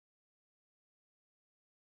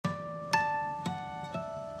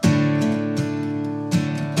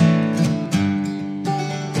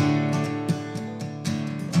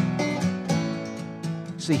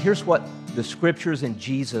See, here's what the Scriptures and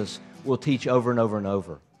Jesus will teach over and over and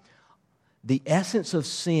over. The essence of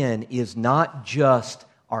sin is not just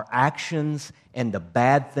our actions and the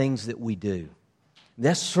bad things that we do.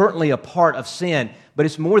 That's certainly a part of sin, but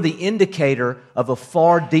it's more the indicator of a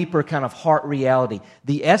far deeper kind of heart reality.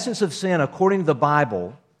 The essence of sin, according to the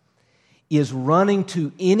Bible, is running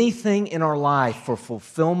to anything in our life for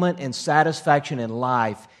fulfillment and satisfaction in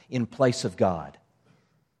life in place of God.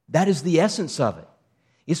 That is the essence of it.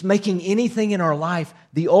 It's making anything in our life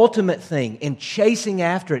the ultimate thing and chasing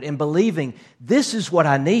after it and believing this is what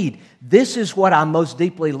I need. This is what I most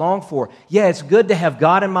deeply long for. Yeah, it's good to have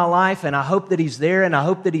God in my life and I hope that He's there and I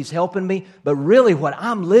hope that He's helping me. But really what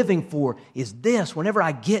I'm living for is this. Whenever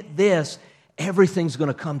I get this, everything's going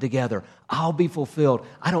to come together. I'll be fulfilled.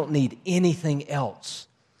 I don't need anything else.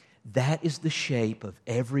 That is the shape of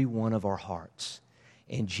every one of our hearts.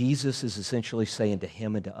 And Jesus is essentially saying to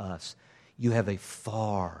him and to us, you have a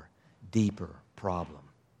far deeper problem.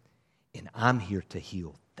 And I'm here to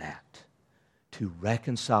heal that, to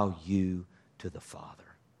reconcile you to the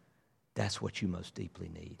Father. That's what you most deeply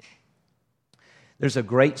need. There's a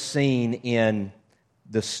great scene in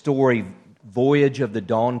the story Voyage of the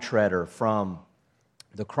Dawn Treader from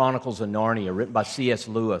the Chronicles of Narnia, written by C.S.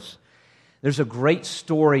 Lewis. There's a great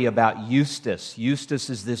story about Eustace. Eustace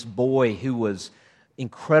is this boy who was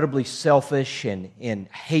incredibly selfish and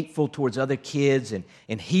hateful towards other kids,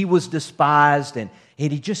 and he was despised, and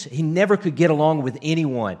he never could get along with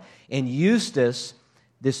anyone. And Eustace,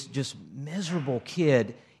 this just miserable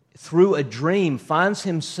kid, through a dream finds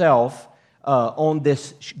himself on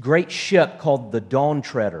this great ship called the Dawn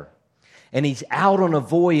Treader. And he's out on a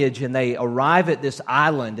voyage, and they arrive at this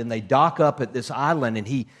island, and they dock up at this island, and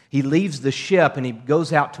he leaves the ship, and he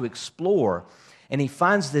goes out to explore, and he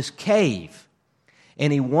finds this cave.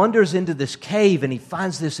 And he wanders into this cave and he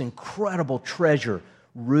finds this incredible treasure,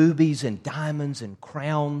 rubies and diamonds and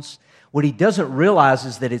crowns. What he doesn't realize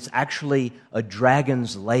is that it's actually a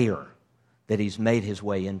dragon's lair that he's made his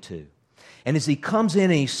way into. And as he comes in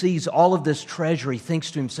and he sees all of this treasure, he thinks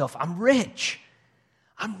to himself, I'm rich.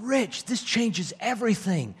 I'm rich. This changes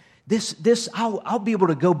everything. I'll be able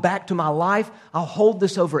to go back to my life. I'll hold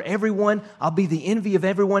this over everyone. I'll be the envy of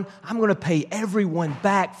everyone. I'm going to pay everyone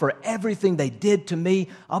back for everything they did to me.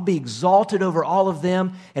 I'll be exalted over all of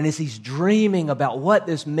them. And as he's dreaming about what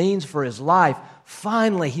this means for his life,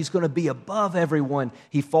 finally he's going to be above everyone.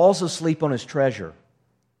 He falls asleep on his treasure.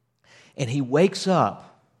 And he wakes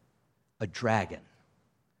up a dragon,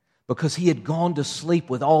 because he had gone to sleep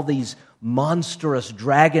with all these monstrous,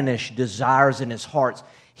 dragonish desires in his heart.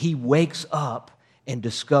 He wakes up and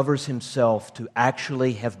discovers himself to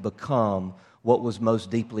actually have become what was most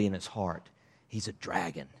deeply in his heart. He's a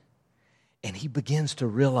dragon. And he begins to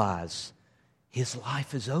realize his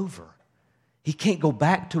life is over. He can't go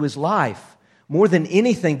back to his life. More than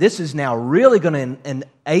anything, this is now really going to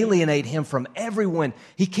alienate him from everyone.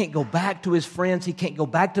 He can't go back to his friends. He can't go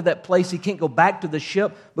back to that place. He can't go back to the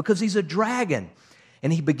ship because he's a dragon.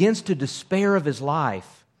 And he begins to despair of his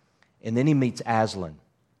life. And then he meets Aslan,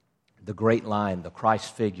 the great lion, the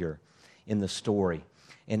Christ figure in the story.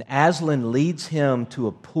 And Aslan leads him to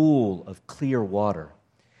a pool of clear water.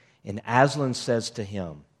 And Aslan says to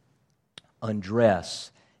him, undress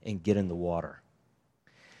and get in the water.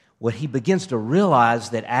 What he begins to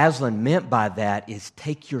realize that Aslan meant by that is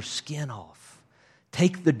take your skin off.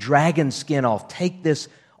 Take the dragon skin off. Take this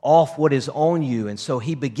off what is on you. And so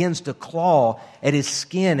he begins to claw at his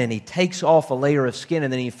skin, and he takes off a layer of skin,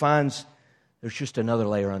 and then he finds there's just another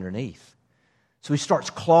layer underneath. So he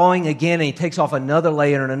starts clawing again, and he takes off another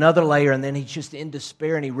layer, and then he's just in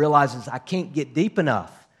despair, and he realizes, I can't get deep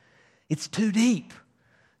enough. It's too deep.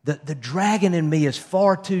 The dragon in me is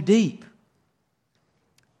far too deep.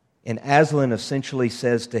 And Aslan essentially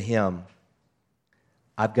says to him,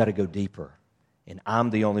 I've got to go deeper, and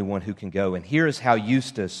I'm the only one who can go. And here is how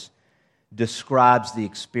Eustace describes the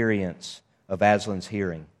experience of Aslan's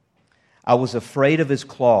hearing. I was afraid of his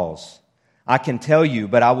claws. I can tell you,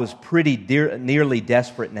 but I was pretty nearly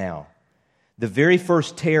desperate now. The very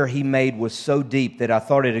first tear he made was so deep that I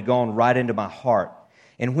thought it had gone right into my heart.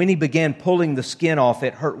 And when he began pulling the skin off,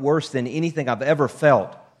 it hurt worse than anything I've ever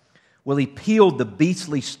felt. Well, he peeled the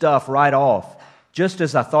beastly stuff right off, just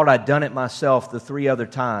as I thought I'd done it myself the 3 other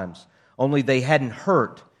times, only they hadn't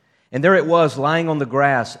hurt. And there it was, lying on the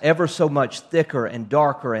grass, ever so much thicker and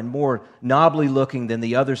darker and more knobbly looking than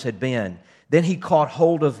the others had been. Then he caught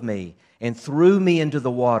hold of me and threw me into the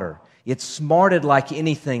water. It smarted like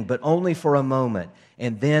anything, but only for a moment.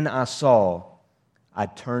 And then I saw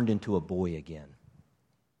I'd turned into a boy again.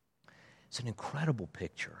 It's an incredible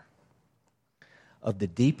picture of the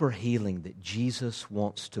deeper healing that Jesus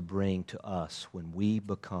wants to bring to us when we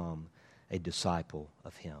become a disciple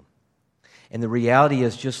of Him. And the reality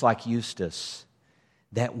is, just like Eustace,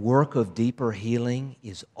 that work of deeper healing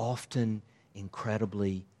is often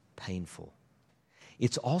incredibly painful.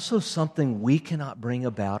 It's also something we cannot bring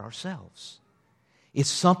about ourselves. It's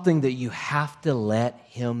something that you have to let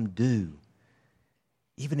Him do.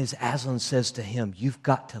 Even as Aslan says to him, you've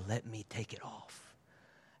got to let me take it off.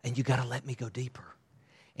 And you've got to let me go deeper.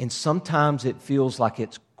 And sometimes it feels like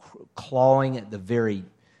it's clawing at the very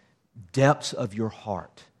depths of your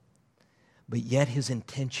heart. But yet His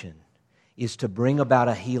intention is to bring about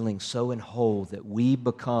a healing so in whole that we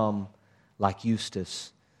become, like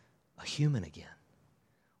Eustace, a human again.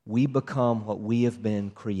 We become what we have been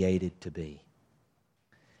created to be.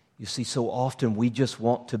 You see, so often we just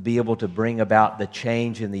want to be able to bring about the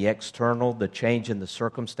change in the external, the change in the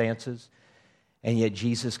circumstances, and yet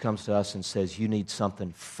Jesus comes to us and says, you need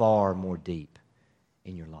something far more deep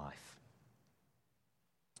in your life.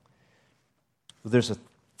 Well, there's a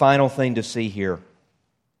final thing to see here,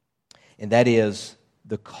 and that is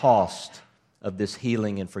the cost of this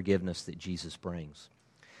healing and forgiveness that Jesus brings.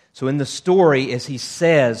 So in the story, as He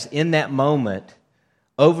says in that moment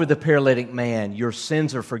over the paralytic man, your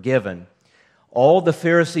sins are forgiven, all the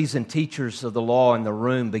Pharisees and teachers of the law in the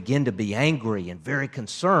room begin to be angry and very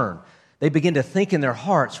concerned. They begin to think in their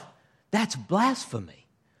hearts, that's blasphemy.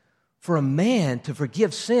 For a man to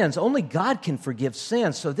forgive sins, only God can forgive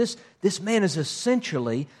sins. So this man is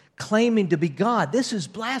essentially claiming to be God. This is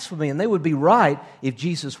blasphemy, and they would be right if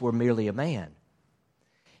Jesus were merely a man.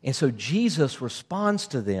 And so Jesus responds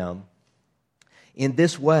to them in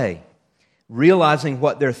this way, realizing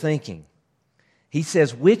what they're thinking. He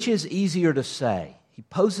says, which is easier to say? He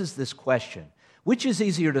poses this question. Which is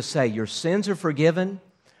easier to say, your sins are forgiven,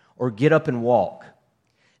 or get up and walk?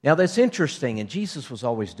 Now that's interesting, and Jesus was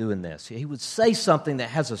always doing this. He would say something that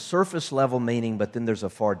has a surface level meaning, but then there's a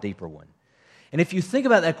far deeper one. And if you think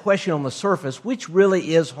about that question on the surface, which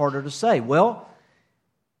really is harder to say? Well,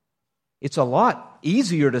 it's a lot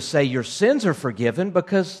easier to say your sins are forgiven,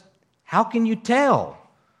 because how can you tell?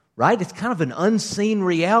 Right? It's kind of an unseen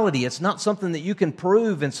reality. It's not something that you can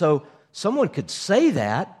prove. And so someone could say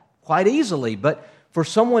that quite easily. But for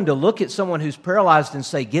someone to look at someone who's paralyzed and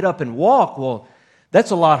say, get up and walk, well,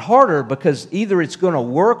 that's a lot harder, because either it's going to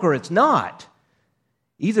work or it's not.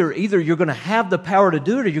 Either you're going to have the power to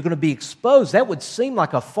do it or you're going to be exposed. That would seem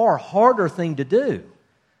like a far harder thing to do.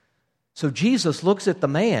 So Jesus looks at the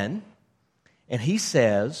man and He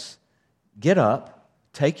says, get up,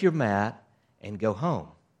 take your mat, and go home.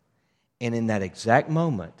 And in that exact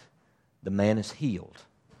moment, the man is healed.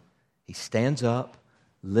 He stands up,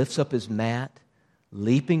 lifts up his mat,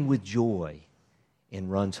 leaping with joy,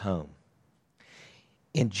 and runs home.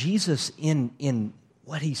 And Jesus, in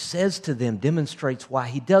what He says to them, demonstrates why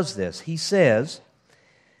He does this. He says,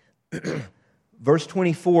 verse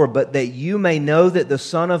 24, but that you may know that the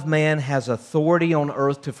Son of Man has authority on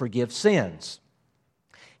earth to forgive sins.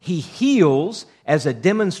 He heals as a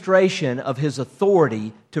demonstration of His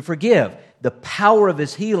authority to forgive. The power of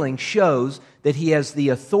His healing shows that He has the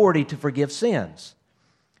authority to forgive sins.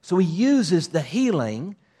 So He uses the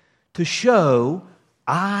healing to show,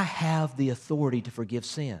 I have the authority to forgive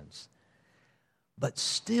sins. But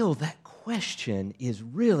still, that question is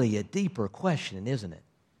really a deeper question, isn't it?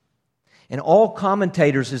 And all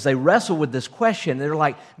commentators, as they wrestle with this question, they're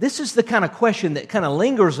like, this is the kind of question that kind of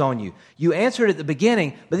lingers on you. You answer it at the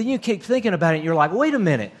beginning, but then you keep thinking about it, and you're like, wait a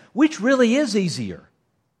minute, which really is easier?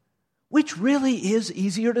 Which really is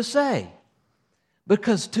easier to say?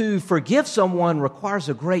 Because to forgive someone requires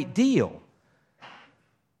a great deal.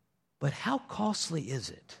 But how costly is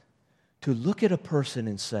it to look at a person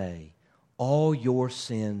and say, all your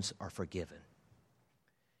sins are forgiven?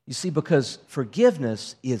 You see, because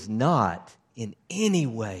forgiveness is not in any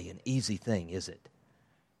way an easy thing, is it?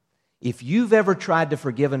 If you've ever tried to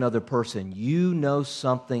forgive another person, you know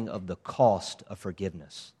something of the cost of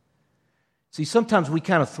forgiveness. See, sometimes we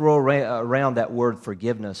kind of throw around that word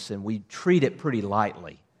forgiveness and we treat it pretty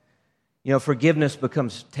lightly. You know, forgiveness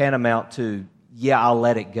becomes tantamount to, yeah, I'll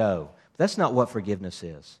let it go. But that's not what forgiveness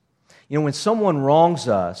is. You know, when someone wrongs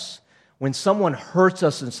us, when someone hurts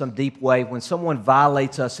us in some deep way, when someone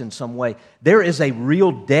violates us in some way, there is a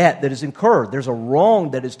real debt that is incurred. There's a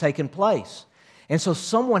wrong that has taken place. And so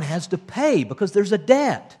someone has to pay because there's a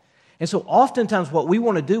debt. And so oftentimes what we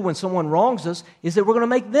want to do when someone wrongs us is that we're going to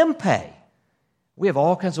make them pay. We have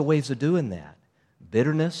all kinds of ways of doing that.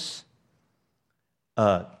 Bitterness,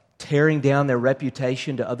 tearing down their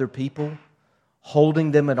reputation to other people,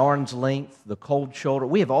 holding them at arm's length, the cold shoulder.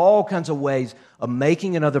 We have all kinds of ways of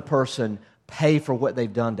making another person pay for what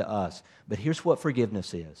they've done to us. But here's what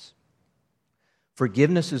forgiveness is.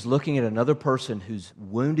 Forgiveness is looking at another person who's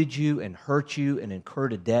wounded you and hurt you and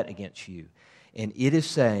incurred a debt against you. And it is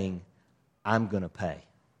saying, I'm going to pay.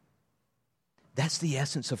 That's the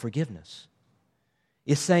essence of forgiveness.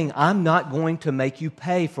 It's saying, I'm not going to make you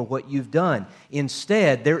pay for what you've done.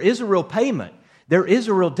 Instead, there is a real payment. There is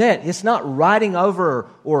a real debt. It's not writing over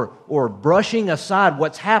or brushing aside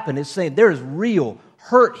what's happened. It's saying there is real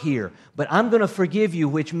hurt here, but I'm going to forgive you,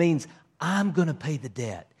 which means I'm going to pay the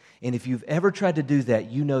debt. And if you've ever tried to do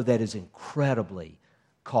that, you know that is incredibly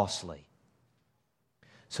costly.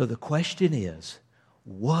 So the question is,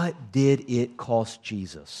 what did it cost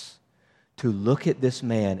Jesus to look at this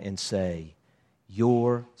man and say,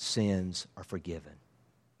 your sins are forgiven?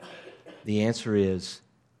 The answer is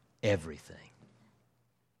everything.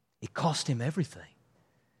 It cost him everything.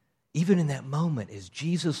 Even in that moment, as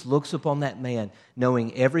Jesus looks upon that man,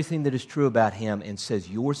 knowing everything that is true about him and says,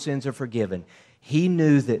 your sins are forgiven, he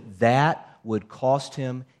knew that that would cost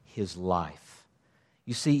him his life.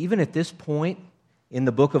 You see, even at this point in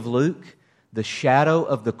the book of Luke, the shadow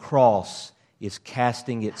of the cross is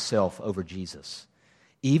casting itself over Jesus.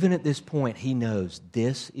 Even at this point, he knows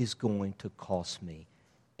this is going to cost me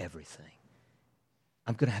everything.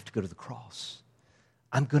 I'm going to have to go to the cross.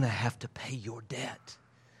 I'm going to have to pay your debt.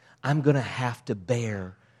 I'm going to have to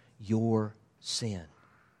bear your sin.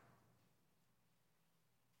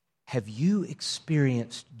 Have you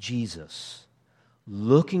experienced Jesus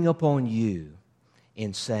looking upon you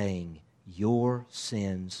and saying, your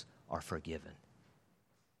sins are forgiven?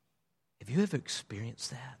 Have you ever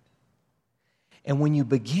experienced that? And when you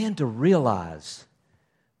begin to realize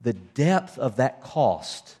the depth of that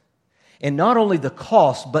cost, and not only the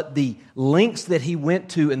cost, but the lengths that he went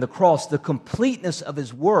to in the cross, the completeness of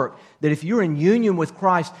his work, that if you're in union with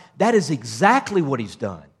Christ, that is exactly what he's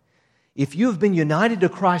done. If you have been united to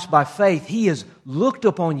Christ by faith, he has looked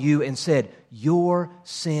upon you and said, your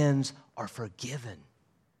sins are forgiven.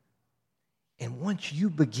 And once you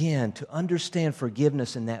begin to understand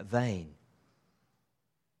forgiveness in that vein,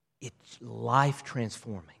 it's life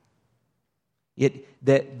transforming.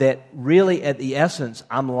 That really at the essence,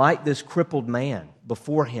 I'm like this crippled man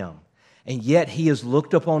before him. And yet he has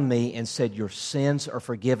looked upon me and said, your sins are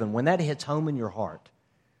forgiven. When that hits home in your heart,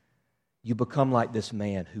 you become like this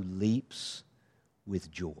man who leaps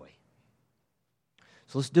with joy.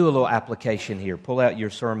 So let's do a little application here. Pull out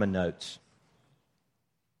your sermon notes.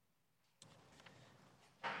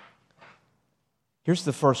 Here's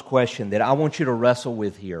the first question that I want you to wrestle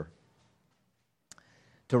with here.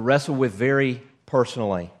 To wrestle with very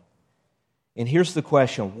personally. And here's the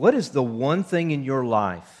question. What is the one thing in your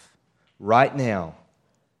life right now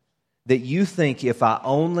that you think, if I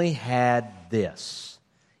only had this,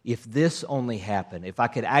 if this only happened, if I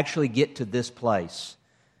could actually get to this place,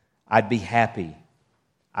 I'd be happy,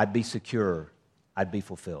 I'd be secure, I'd be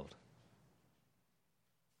fulfilled?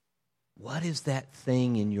 What is that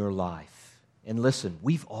thing in your life? And listen,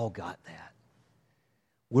 we've all got that.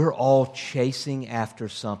 We're all chasing after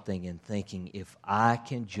something and thinking, if I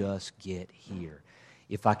can just get here,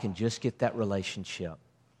 if I can just get that relationship,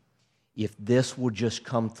 if this will just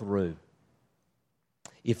come through,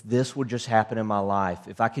 if this will just happen in my life,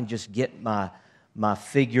 if I can just get my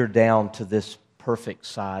figure down to this perfect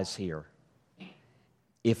size here,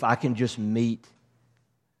 if I can just meet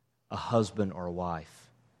a husband or a wife,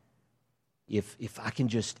 if I can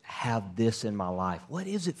just have this in my life, what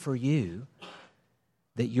is it for you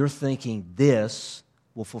that you're thinking this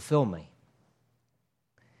will fulfill me?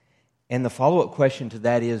 And the follow-up question to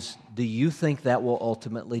that is, do you think that will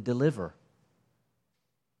ultimately deliver?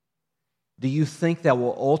 Do you think that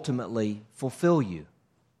will ultimately fulfill you?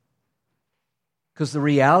 Because the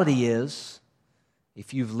reality is,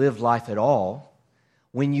 if you've lived life at all,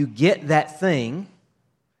 when you get that thing,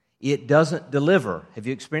 it doesn't deliver. Have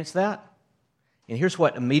you experienced that? And here's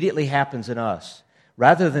what immediately happens in us.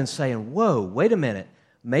 Rather than saying, whoa, wait a minute,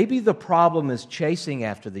 maybe the problem is chasing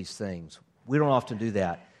after these things. We don't often do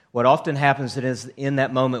that. What often happens is in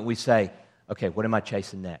that moment we say, okay, what am I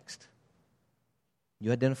chasing next?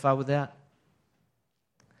 You identify with that?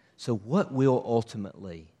 So what will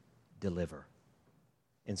ultimately deliver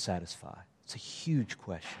and satisfy? It's a huge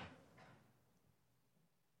question.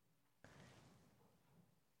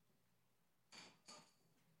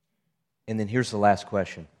 And then here's the last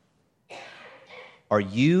question. Are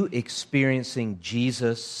you experiencing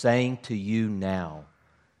Jesus saying to you now,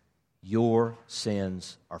 your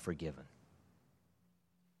sins are forgiven?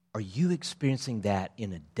 Are you experiencing that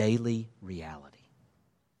in a daily reality?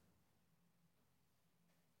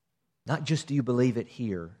 Not just do you believe it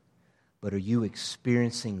here, but are you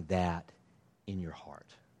experiencing that in your heart.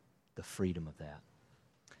 The freedom of that.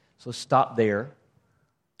 So let's stop there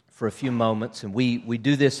for a few moments. And we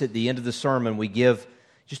do this at the end of the sermon. We give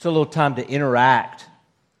just a little time to interact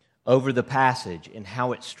over the passage and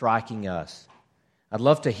how it's striking us. I'd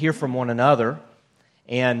love to hear from one another.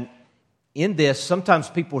 And in this, sometimes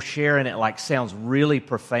people share and it like sounds really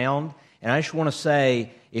profound. And I just want to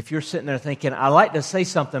say, if you're sitting there thinking, I like to say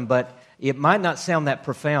something, but it might not sound that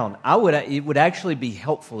profound, it would actually be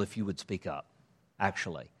helpful if you would speak up,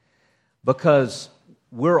 actually. Because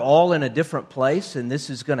we're all in a different place, and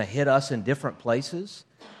this is going to hit us in different places.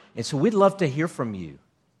 And so we'd love to hear from you.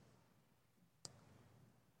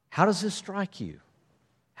 How does this strike you?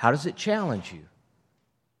 How does it challenge you?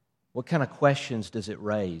 What kind of questions does it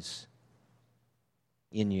raise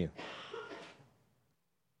in you?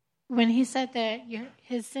 When he said that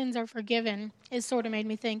his sins are forgiven, it sort of made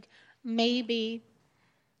me think maybe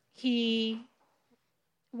he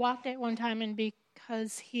walked at one time, and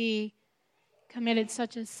because he committed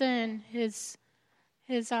such a sin, his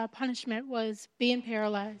punishment was being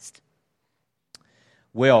paralyzed.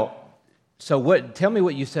 Well, so tell me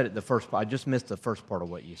what you said at the first part. I just missed the first part of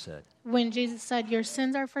what you said. When Jesus said, your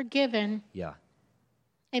sins are forgiven, yeah,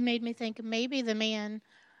 it made me think maybe the man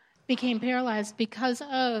became paralyzed because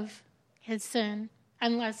of his sin,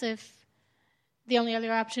 unless if the only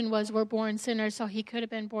other option was we're born sinners, so he could have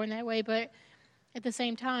been born that way. But at the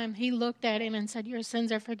same time, he looked at him and said, your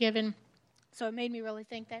sins are forgiven. So it made me really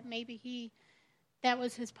think that maybe that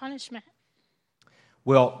was his punishment.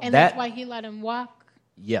 Well, and that's why he let him walk.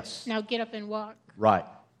 Yes. Now get up and walk. Right.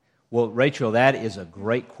 Well, Rachel, that is a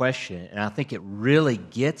great question, and I think it really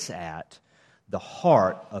gets at the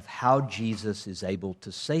heart of how Jesus is able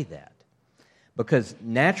to say that. Because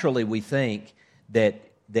naturally we think that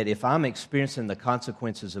if I'm experiencing the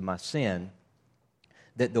consequences of my sin,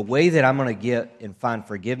 that the way that I'm going to get and find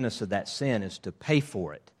forgiveness of that sin is to pay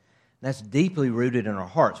for it. And that's deeply rooted in our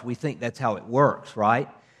hearts. We think that's how it works, right?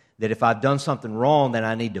 That if I've done something wrong, then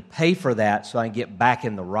I need to pay for that so I can get back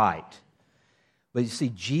in the right. But you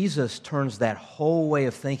see, Jesus turns that whole way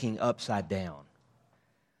of thinking upside down.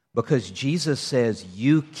 Because Jesus says,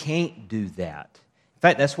 you can't do that. In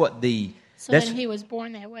fact, that's what So then he was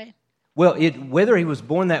born that way. Well, whether he was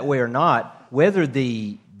born that way or not, whether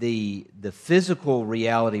the physical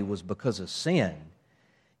reality was because of sin,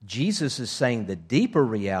 Jesus is saying the deeper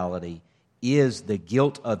reality is the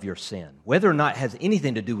guilt of your sin. Whether or not it has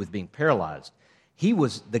anything to do with being paralyzed.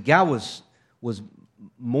 The guy was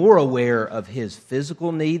more aware of his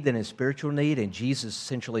physical need than his spiritual need, and Jesus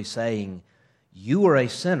essentially saying, you are a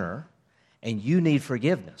sinner and you need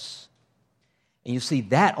forgiveness. And you see,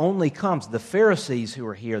 that only comes, the Pharisees who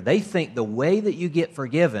are here, they think the way that you get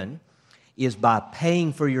forgiven is by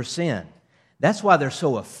paying for your sin. That's why they're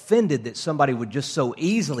so offended that somebody would just so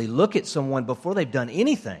easily look at someone before they've done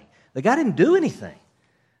anything. The guy didn't do anything.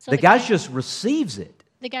 So the guy just receives it.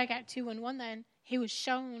 The guy got 2 in 1 then. He was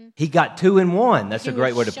shown. He got 2 in 1. That's a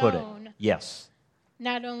great way to put it. Yes.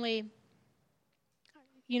 Not only,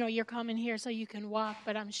 you're coming here so you can walk,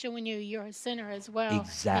 but I'm showing you you're a sinner as well.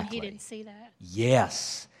 Exactly. And he didn't see that.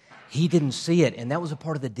 Yes. He didn't see it. And that was a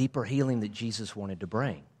part of the deeper healing that Jesus wanted to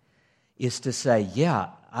bring. Is to say, yeah,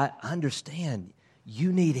 I understand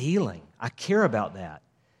you need healing. I care about that.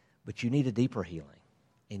 But you need a deeper healing.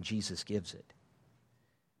 And Jesus gives it.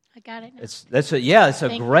 I got it now.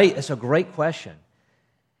 It's a great question.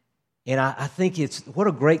 And I think what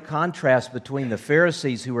a great contrast between the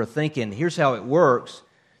Pharisees who are thinking, here's how it works.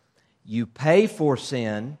 You pay for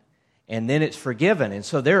sin, and then it's forgiven. And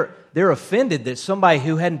so they're offended that somebody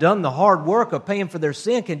who hadn't done the hard work of paying for their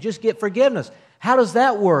sin can just get forgiveness. How does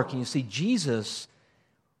that work? And you see, Jesus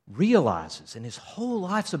realizes, and his whole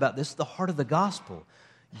life's about this, the heart of the gospel.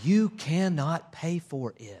 You cannot pay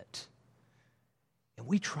for it. And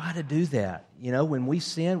we try to do that. When we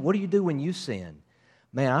sin, what do you do when you sin?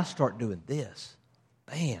 Man, I start doing this.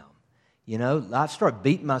 Bam. I start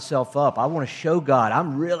beating myself up. I want to show God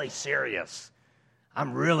I'm really serious.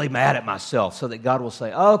 I'm really mad at myself so that God will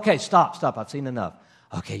say, oh, okay, stop, I've seen enough.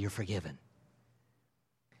 Okay, you're forgiven.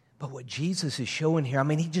 But what Jesus is showing here,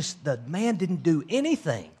 the man didn't do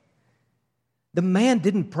anything. The man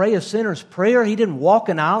didn't pray a sinner's prayer. He didn't walk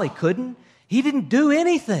an aisle. He couldn't. He didn't do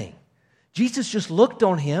anything. Jesus just looked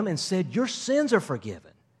on him and said, your sins are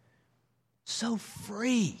forgiven. So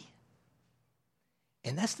free.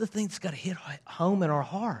 And that's the thing that's got to hit home in our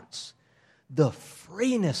hearts. The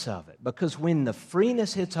freeness of it. Because when the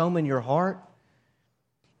freeness hits home in your heart,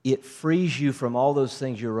 it frees you from all those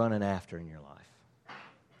things you're running after in your life.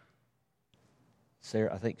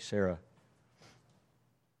 I think Sarah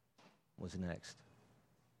was next.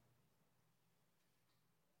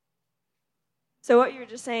 So what you were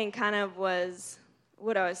just saying kind of was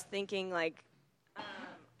what I was thinking, like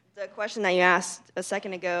the question that you asked a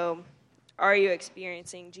second ago, are you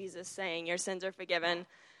experiencing Jesus saying your sins are forgiven?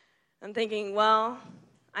 I'm thinking, well,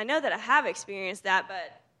 I know that I have experienced that,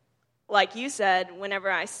 but like you said, whenever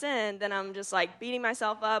I sin, then I'm just like beating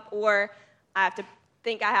myself up, or I have to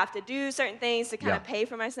think I have to do certain things to kind of pay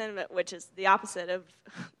for my sin, which is the opposite of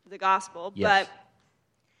the gospel. Yes. But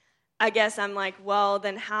I guess I'm like, well,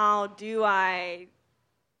 then how do I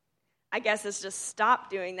guess it's just stop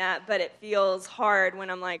doing that, but it feels hard when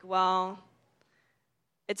I'm like, well,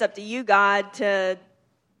 it's up to you, God, to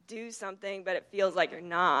do something, but it feels like you're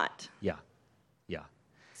not. Yeah.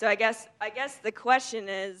 So I guess the question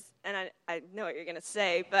is, and I know what you're going to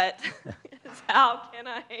say, but how can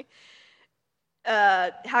I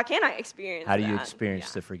experience that? How do you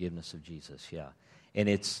experience the forgiveness of Jesus? Yeah. And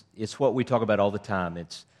it's what we talk about all the time.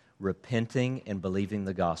 It's repenting and believing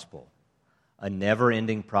the gospel. A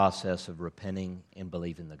never-ending process of repenting and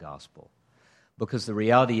believing the gospel. Because the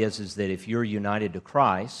reality is that if you're united to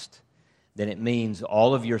Christ, then it means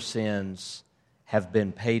all of your sins have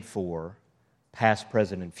been paid for, past,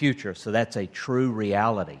 present, and future. So that's a true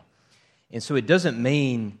reality. And so it doesn't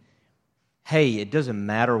mean, hey, it doesn't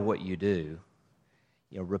matter what you do.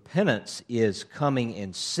 You know, repentance is coming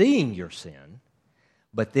and seeing your sin,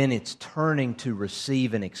 but then it's turning to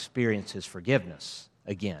receive and experience His forgiveness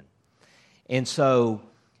again. And so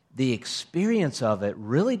the experience of it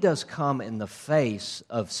really does come in the face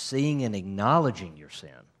of seeing and acknowledging your sin.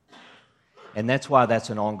 And that's why that's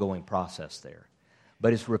an ongoing process there.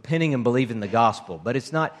 But it's repenting and believing the gospel. But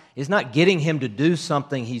it's not getting him to do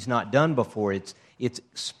something he's not done before. It's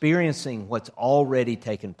experiencing what's already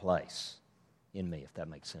taken place in me, if that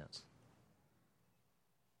makes sense.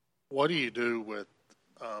 What do you do with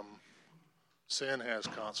sin has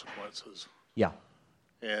consequences? Yeah.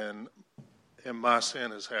 And my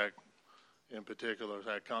sin has had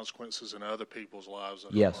consequences in other people's lives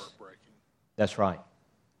that are heartbreaking. That's right.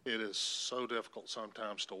 It is so difficult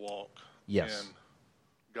sometimes to walk in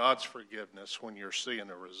God's forgiveness when you're seeing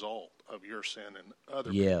the result of your sin in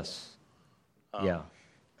other people.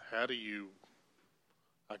 How do you,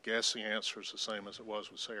 I guess the answer is the same as it was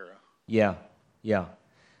with Sarah. Yeah.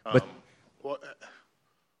 But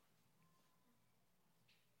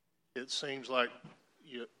it seems like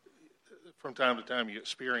you, from time to time, you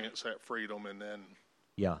experience that freedom, and then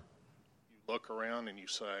you look around and you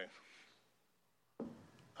say,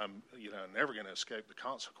 I'm never going to escape the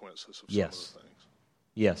consequences of some of the things.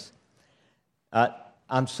 Yes.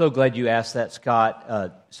 I'm so glad you asked that,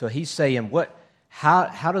 Scott. So he's saying,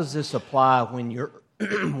 how does this apply when you're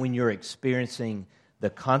when you're experiencing the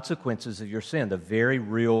consequences of your sin, the very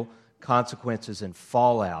real consequences and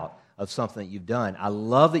fallout of something that you've done? I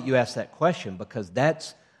love that you asked that question, because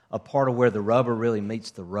that's a part of where the rubber really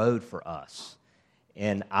meets the road for us.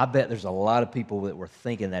 And I bet there's a lot of people that were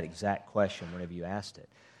thinking that exact question whenever you asked it.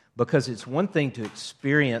 Because it's one thing to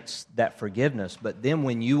experience that forgiveness, but then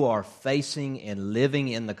when you are facing and living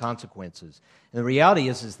in the consequences, and the reality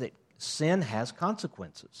is that sin has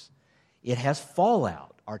consequences. It has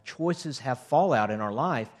fallout. Our choices have fallout in our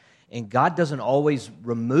life, and God doesn't always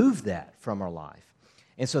remove that from our life.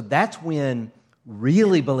 And so that's when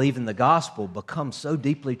really believing the gospel becomes so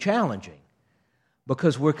deeply challenging,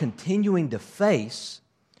 because we're continuing to face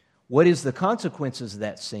what is the consequences of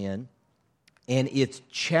that sin. And it's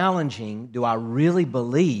challenging, do I really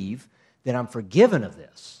believe that I'm forgiven of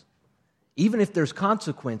this? Even if there's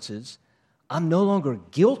consequences, I'm no longer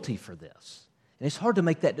guilty for this. And it's hard to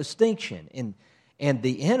make that distinction. And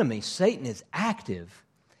the enemy, Satan, is active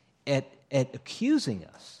at accusing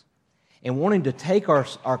us and wanting to take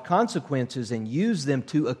our consequences and use them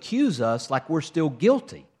to accuse us like we're still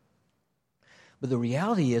guilty. But the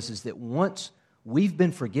reality is that once we've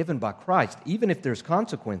been forgiven by Christ, even if there's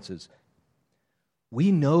consequences, we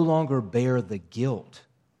no longer bear the guilt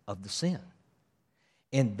of the sin.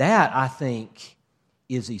 And that, I think,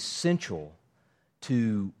 is essential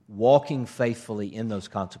to walking faithfully in those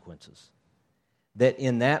consequences. That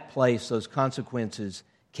in that place, those consequences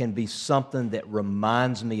can be something that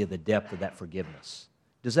reminds me of the depth of that forgiveness.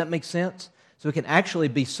 Does that make sense? So it can actually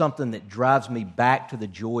be something that drives me back to the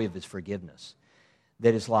joy of His forgiveness.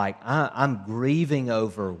 That is like, I'm grieving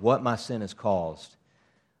over what my sin has caused.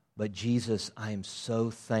 But Jesus, I am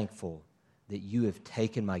so thankful that you have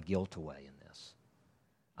taken my guilt away in this.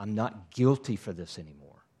 I'm not guilty for this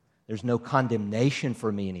anymore. There's no condemnation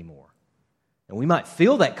for me anymore. And we might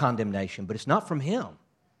feel that condemnation, but it's not from Him.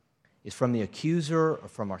 It's from the accuser or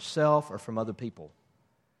from ourselves or from other people.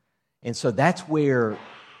 And so that's where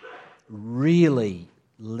really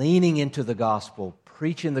leaning into the gospel,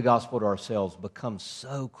 preaching the gospel to ourselves becomes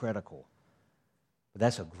so critical. But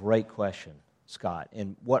that's a great question, Scott.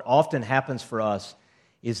 And what often happens for us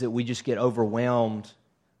is that we just get overwhelmed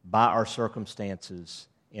by our circumstances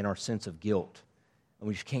and our sense of guilt. And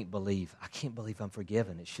we just I can't believe I'm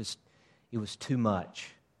forgiven. It was too much.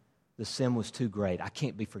 The sin was too great. I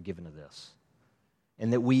can't be forgiven of this.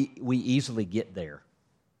 And that we easily get there.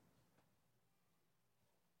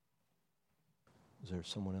 Is there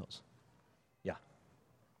someone else? Yeah.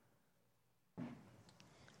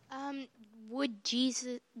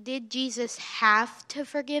 Did Jesus have to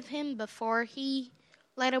forgive him before he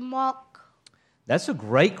let him walk? That's a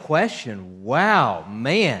great question. Wow,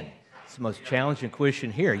 man. It's the most challenging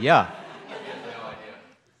question here. Yeah.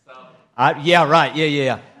 Yeah, right.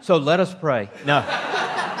 Yeah. So let us pray. No.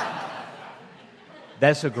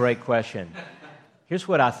 That's a great question. Here's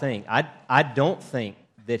what I think. I don't think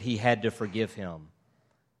that he had to forgive him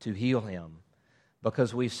to heal him,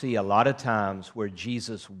 because we see a lot of times where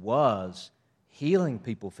Jesus was healing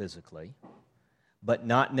people physically, but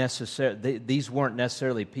not necessarily, these weren't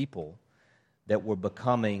necessarily people that were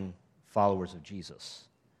becoming followers of Jesus.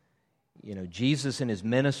 You know, Jesus in his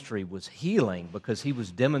ministry was healing because he was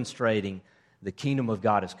demonstrating the kingdom of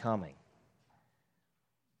God is coming.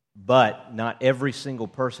 But not every single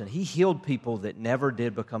person. He healed people that never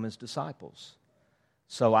did become his disciples.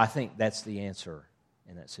 So I think that's the answer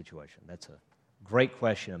in that situation. That's a great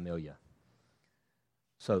question, Amelia.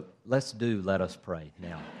 So let us pray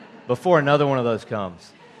now, before another one of those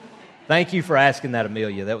comes. Thank you for asking that,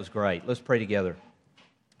 Amelia. That was great. Let's pray together.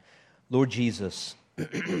 Lord Jesus,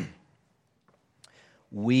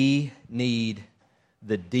 we need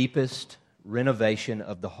the deepest renovation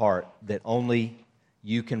of the heart that only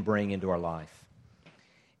you can bring into our life.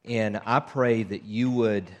 And I pray that you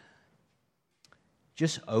would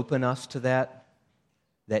just open us to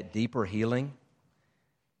that deeper healing,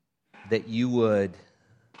 that you would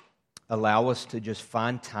allow us to just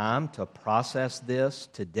find time to process this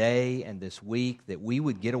today and this week, that we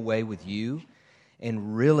would get away with you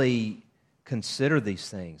and really consider these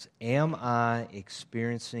things. Am I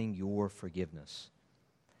experiencing your forgiveness?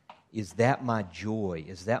 Is that my joy?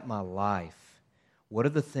 Is that my life? What are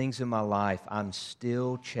the things in my life I'm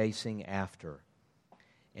still chasing after?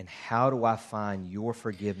 And how do I find your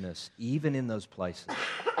forgiveness even in those places?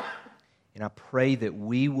 And I pray that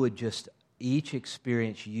we would just each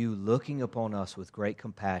experience you looking upon us with great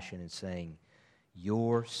compassion and saying,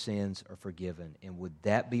 your sins are forgiven. And would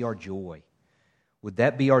that be our joy? Would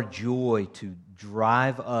that be our joy to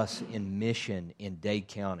drive us in mission in Dade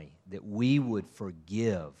County, that we would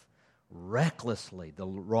forgive recklessly the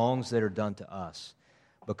wrongs that are done to us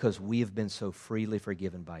because we have been so freely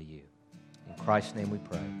forgiven by you. In Christ's name we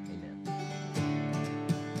pray. Amen.